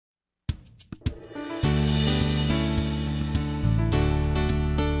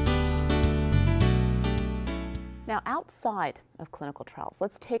Now, outside of clinical trials,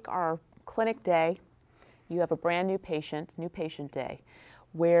 let's take our clinic day. You have a brand new patient day,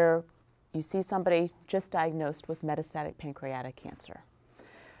 where you see somebody just diagnosed with metastatic pancreatic cancer.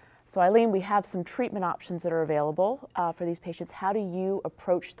 So Eileen, we have some treatment options that are available for these patients. How do you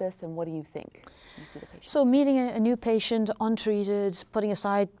approach this, and what do you think when you see the patient? So meeting a new patient, untreated, putting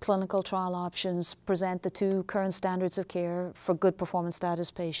aside clinical trial options, present the two current standards of care for good performance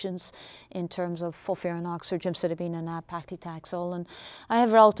status patients in terms of FOLFIRINOX or gemcitabine and nab-paclitaxel. And I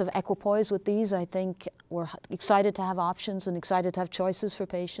have relative equipoise with these. I think we're excited to have options and excited to have choices for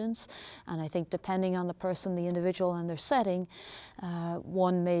patients. And I think depending on the person, the individual and their setting,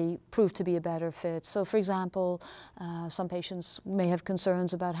 one may prove to be a better fit. So for example, some patients may have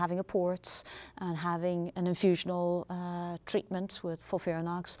concerns about having a ports and having an infusional treatment with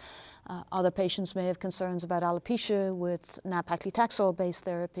FOLFIRINOX. Other patients may have concerns about alopecia with nab-paclitaxel based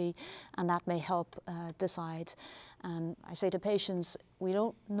therapy, and that may help decide. And I say to patients, we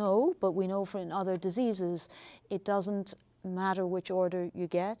don't know, but we know in other diseases, it doesn't matter which order you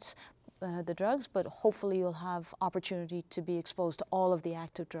get the drugs, but hopefully you'll have opportunity to be exposed to all of the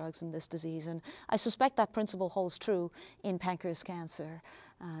active drugs in this disease. And I suspect that principle holds true in pancreas cancer,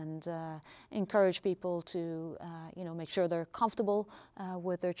 and encourage people to make sure they're comfortable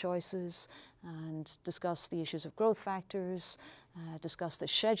with their choices, and discuss the issues of growth factors, discuss the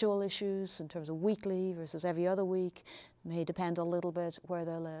schedule issues in terms of weekly versus every other week. May depend a little bit where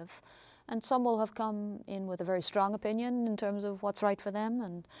they live. And some will have come in with a very strong opinion in terms of what's right for them,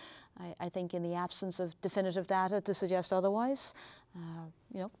 and I think in the absence of definitive data to suggest otherwise,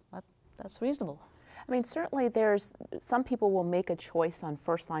 that's reasonable. I mean, certainly some people will make a choice on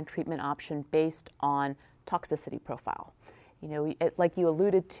first-line treatment option based on toxicity profile. You know, like you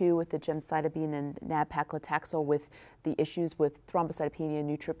alluded to with the gemcitabine and nab-paclitaxel, with the issues with thrombocytopenia,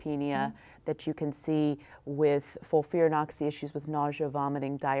 neutropenia that you can see with FOLFIRINOX, the issues with nausea,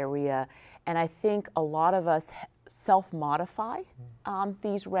 vomiting, diarrhea. And I think a lot of us self-modify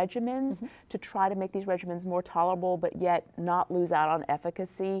these regimens to try to make these regimens more tolerable, but yet not lose out on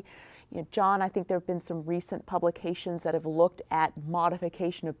efficacy. You know, John, I think there have been some recent publications that have looked at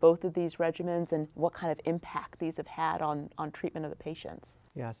modification of both of these regimens and what kind of impact these have had on treatment of the patients.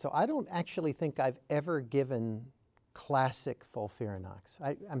 Yeah, so I don't actually think I've ever given classic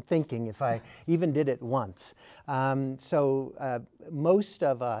FOLFIRINOX. I'm thinking if I even did it once. Most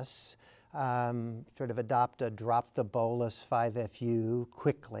of us sort of adopt a drop the bolus 5-FU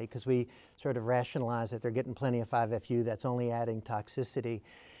quickly, because we sort of rationalize that they're getting plenty of 5-FU, that's only adding toxicity.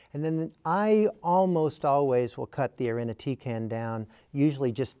 And then I almost always will cut the irinotecan down,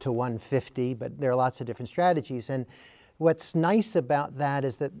 usually just to 150, but there are lots of different strategies. And what's nice about that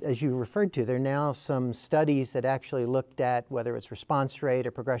is that, as you referred to, there are now some studies that actually looked at whether it's response rate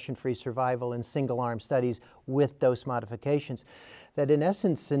or progression-free survival in single-arm studies with dose modifications that in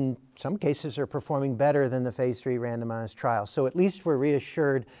essence, in some cases, are performing better than the phase 3 randomized trial. So at least we're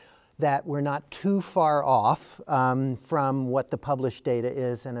reassured that we're not too far off from what the published data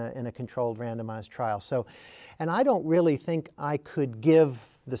is in a controlled randomized trial. So, and I don't really think I could give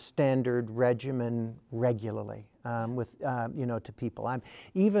the standard regimen regularly to people.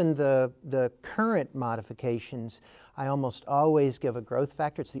 Even the current modifications, I almost always give a growth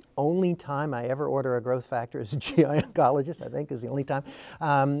factor. It's the only time I ever order a growth factor as a GI oncologist, I think is the only time.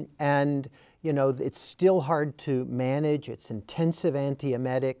 And you know, it's still hard to manage. It's intensive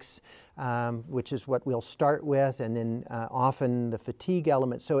antiemetics, which is what we'll start with, and then often the fatigue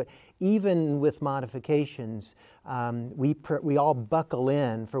element. So even with modifications, we all buckle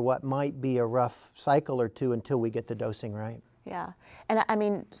in for what might be a rough cycle or two until we get the dosing right. Yeah, and I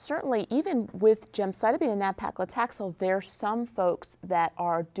mean, certainly even with gemcitabine and nab-paclitaxel, there are some folks that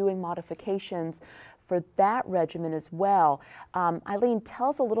are doing modifications for that regimen as well. Eileen, tell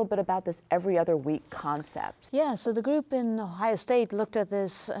us a little bit about this every other week concept. Yeah, so the group in Ohio State looked at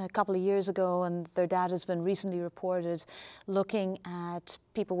this a couple of years ago, and their data has been recently reported, looking at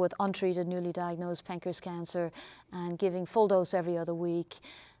people with untreated, newly diagnosed pancreas cancer and giving full dose every other week,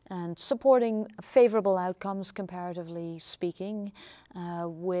 and supporting favorable outcomes, comparatively speaking,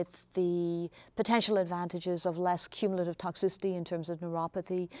 with the potential advantages of less cumulative toxicity in terms of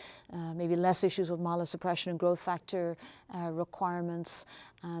neuropathy, maybe less issues with myelosuppression and growth factor requirements,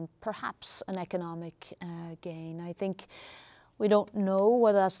 and perhaps an economic gain. I think we don't know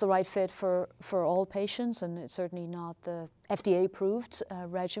whether that's the right fit for all patients, and it's certainly not the FDA-approved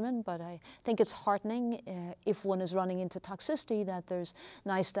regimen, but I think it's heartening if one is running into toxicity that there's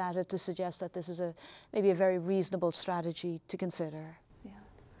nice data to suggest that this is maybe a very reasonable strategy to consider. Yeah.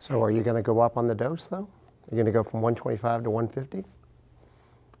 So are you going to go up on the dose, though? Are you going to go from 125 to 150?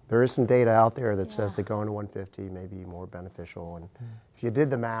 there is some data out there that says that going to 150 may be more beneficial. And if you did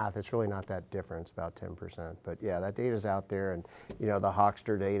the math, it's really not that different. It's about 10%. But yeah, that data's out there. And, you know, the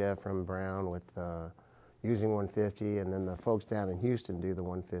Hoxter data from Brown with using 150, and then the folks down in Houston do the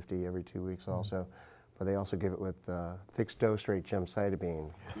 150 every 2 weeks also. But they also give it with fixed dose rate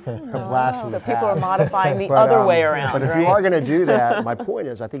gemcitabine. So people are modifying the other way around. But if you are going to do that, my point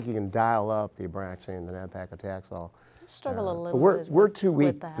is I think you can dial up the Abraxane, the nab-paclitaxel. Struggle a little bit. We're too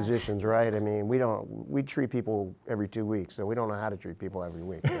weak physicians, right? I mean, we treat people every 2 weeks, so we don't know how to treat people every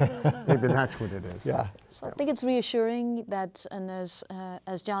week. Maybe that's what it is. Yeah. So I think it's reassuring that, and as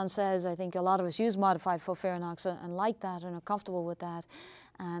John says, I think a lot of us use modified FOLFIRINOX and like that and are comfortable with that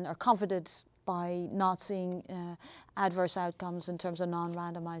and are confident by not seeing adverse outcomes in terms of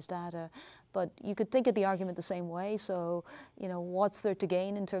non-randomized data. But you could think of the argument the same way. So, you know, what's there to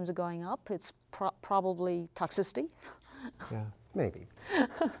gain in terms of going up? It's probably toxicity. Yeah. Maybe.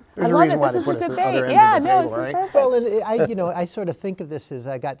 I love it. This is a debate. Yeah, no, this is perfect. Well, and I sort of think of this as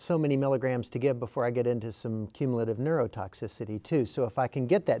I got so many milligrams to give before I get into some cumulative neurotoxicity too. So if I can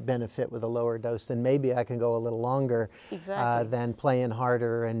get that benefit with a lower dose, then maybe I can go a little longer than playing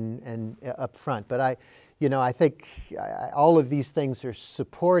harder and up front. But I think all of these things are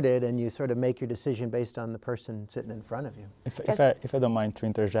supported, and you sort of make your decision based on the person sitting in front of you. If I don't mind to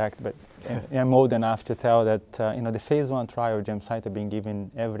interject, but I'm old enough to tell that the phase 1 trial of gemcitabine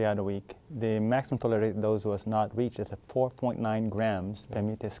given every other week, the maximum tolerated dose was not reached at 4.9 grams per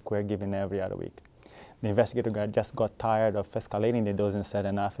meter square given every other week. The investigator just got tired of escalating the dose and said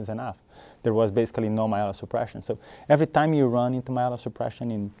enough is enough. There was basically no myelosuppression. So every time you run into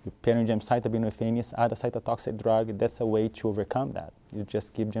myelosuppression in pairing gemcitabine with any other cytotoxic drug, that's a way to overcome that. You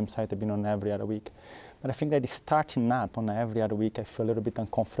just give gemcitabine on every other week. But I think that starting up on every other week, I feel a little bit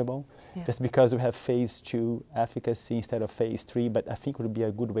uncomfortable, just because we have phase 2 efficacy instead of phase 3. But I think it would be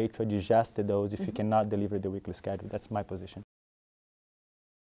a good way to adjust the dose if you cannot deliver the weekly schedule. That's my position.